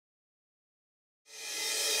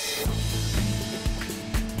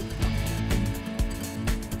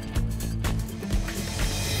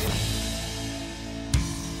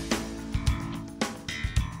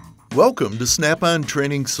Welcome to Snap-on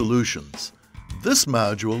Training Solutions. This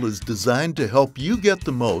module is designed to help you get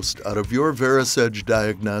the most out of your VERUS Edge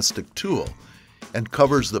diagnostic tool and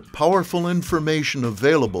covers the powerful information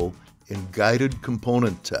available in guided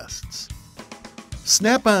component tests.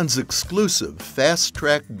 Snap-on's exclusive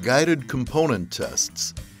fast-track guided component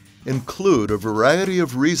tests include a variety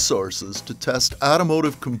of resources to test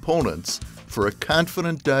automotive components for a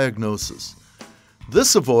confident diagnosis.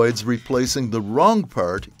 This avoids replacing the wrong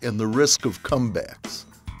part and the risk of comebacks.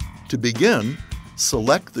 To begin,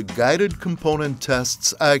 select the Guided Component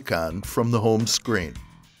Tests icon from the home screen.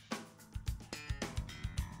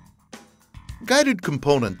 Guided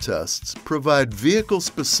component tests provide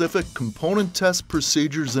vehicle-specific component test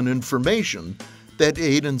procedures and information that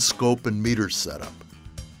aid in scope and meter setup.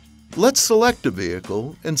 Let's select a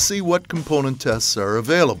vehicle and see what component tests are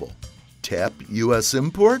available. Tap U.S.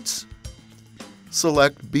 Imports.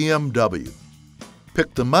 Select BMW.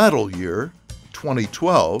 Pick the model year,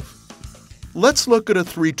 2012. Let's look at a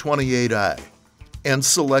 328i and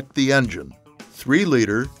select the engine,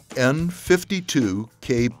 3-liter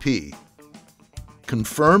N52KP.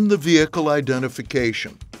 Confirm the vehicle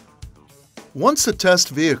identification. Once a test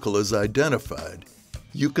vehicle is identified,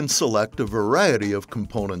 you can select a variety of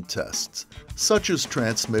component tests, such as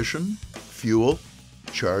transmission, fuel,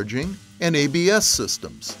 charging, and ABS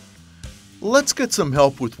systems. Let's get some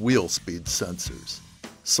help with wheel speed sensors.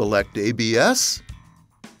 Select ABS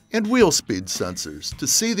and wheel speed sensors to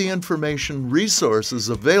see the information resources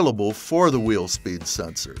available for the wheel speed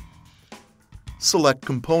sensor. Select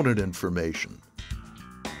component information.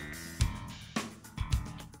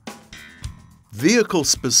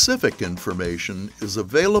 Vehicle-specific information is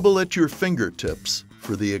available at your fingertips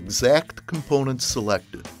for the exact components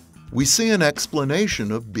selected. We see an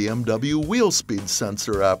explanation of BMW wheel speed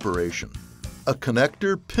sensor operation, a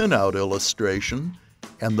connector pinout illustration,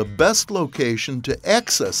 and the best location to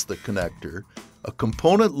access the connector, a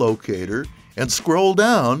component locator, and scroll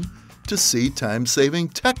down to see time-saving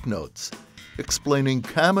tech notes explaining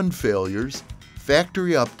common failures,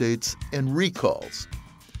 factory updates, and recalls.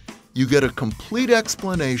 You get a complete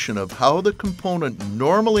explanation of how the component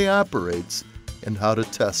normally operates and how to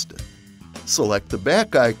test it. Select the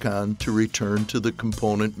back icon to return to the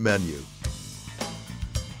component menu.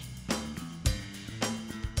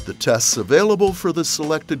 The tests available for the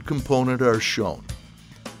selected component are shown.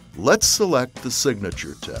 Let's select the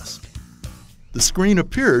signature test. The screen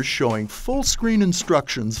appears showing full screen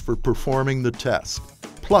instructions for performing the test,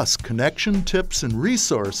 plus connection tips and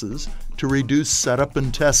resources to reduce setup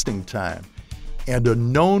and testing time, and a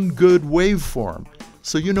known good waveform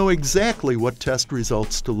so you know exactly what test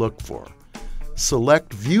results to look for.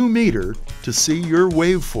 Select View Meter to see your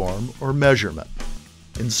waveform or measurement.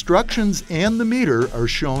 Instructions and the meter are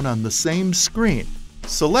shown on the same screen.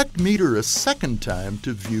 Select Meter a second time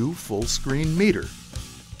to view full screen meter.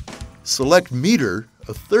 Select Meter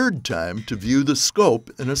a third time to view the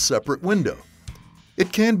scope in a separate window.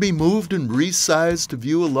 It can be moved and resized to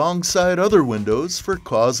view alongside other windows for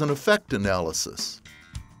cause and effect analysis.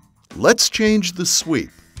 Let's change the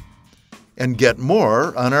sweep and get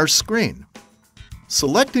more on our screen.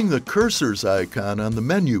 Selecting the cursors icon on the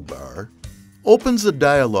menu bar opens a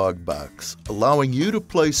dialog box allowing you to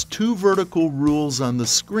place two vertical rules on the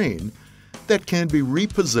screen that can be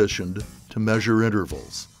repositioned to measure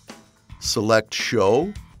intervals. Select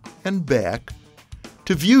Show and Back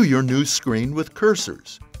to view your new screen with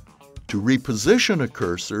cursors. To reposition a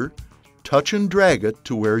cursor, touch and drag it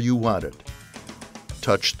to where you want it.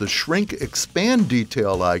 Touch the Shrink Expand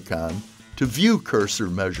detail icon to view cursor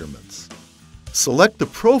measurements. Select the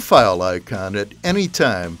profile icon at any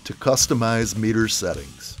time to customize meter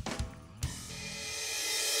settings.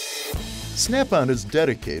 Snap-on is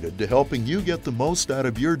dedicated to helping you get the most out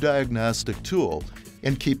of your diagnostic tool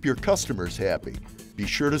and keep your customers happy. Be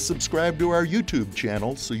sure to subscribe to our YouTube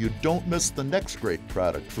channel so you don't miss the next great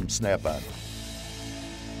product from Snap-on.